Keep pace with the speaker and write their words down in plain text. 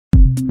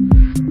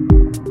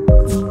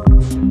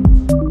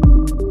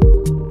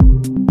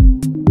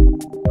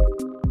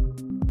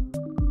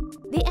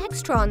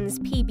Xtrons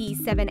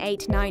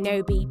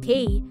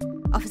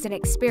PB7890BP offers an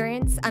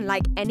experience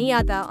unlike any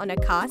other on a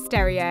car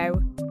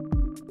stereo.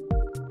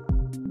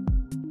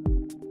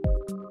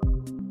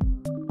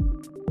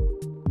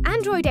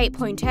 Android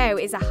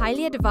 8.0 is a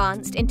highly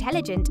advanced,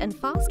 intelligent and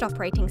fast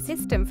operating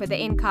system for the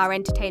in-car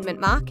entertainment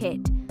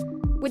market,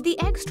 with the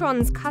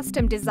Xtrons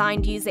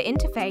custom-designed user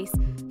interface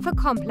for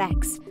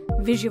complex,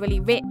 visually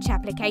rich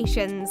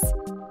applications.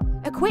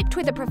 Equipped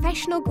with a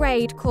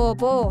professional-grade core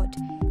board,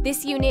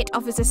 this unit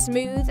offers a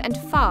smooth and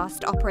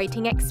fast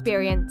operating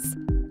experience.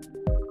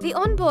 The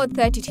onboard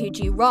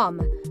 32GB ROM,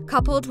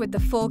 coupled with the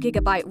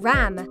 4GB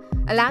RAM,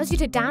 allows you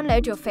to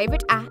download your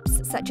favorite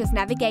apps such as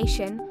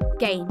navigation,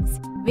 games,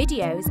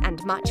 videos,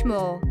 and much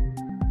more.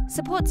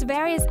 Supports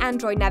various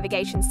Android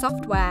navigation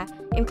software,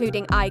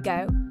 including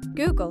iGo,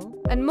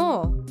 Google, and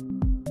more.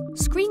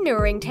 Screen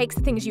mirroring takes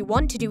the things you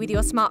want to do with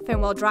your smartphone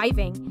while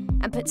driving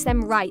and puts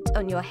them right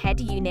on your head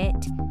unit.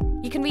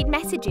 You can read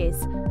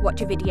messages,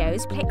 watch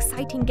videos, play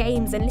exciting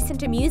games, and listen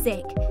to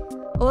music,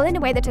 all in a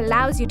way that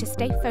allows you to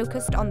stay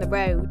focused on the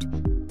road.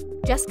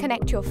 Just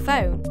connect your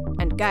phone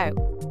and go.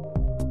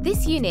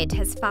 This unit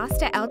has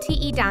faster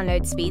LTE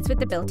download speeds with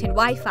the built-in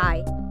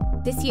Wi-Fi.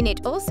 This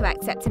unit also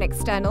accepts an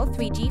external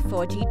 3G,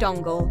 4G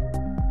dongle.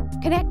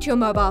 Connect your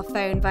mobile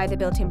phone via the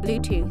built-in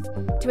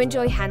Bluetooth to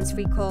enjoy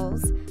hands-free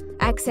calls,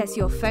 access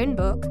your phone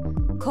book,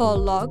 call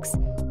logs,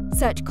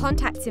 search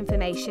contacts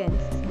information,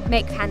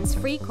 make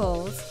hands-free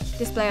calls,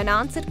 display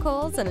unanswered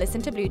calls, and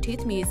listen to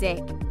Bluetooth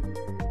music.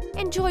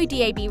 Enjoy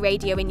DAB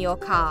radio in your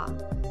car.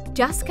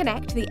 Just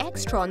connect the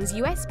Xtrons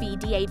USB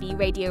DAB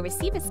radio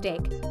receiver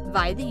stick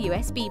via the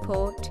USB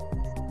port.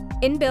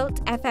 Inbuilt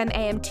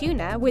FM/AM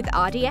tuner with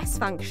RDS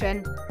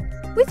function.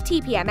 With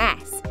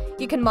TPMS,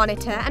 you can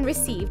monitor and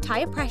receive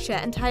tyre pressure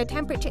and tyre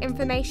temperature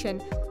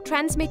information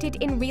transmitted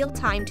in real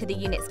time to the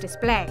unit's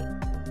display.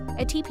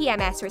 A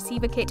TPMS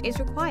receiver kit is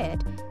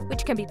required,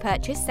 which can be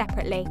purchased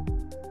separately.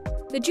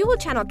 The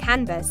dual-channel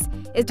canvas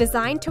is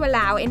designed to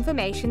allow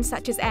information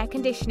such as air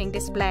conditioning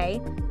display,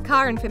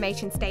 car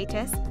information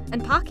status,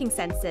 and parking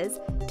sensors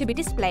to be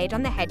displayed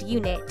on the head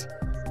unit.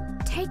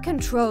 Take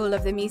control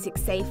of the music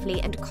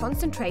safely and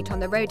concentrate on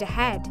the road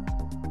ahead.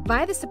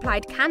 Via the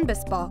supplied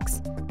canvas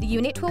box, the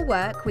unit will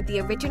work with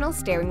the original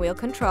steering wheel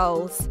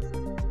controls.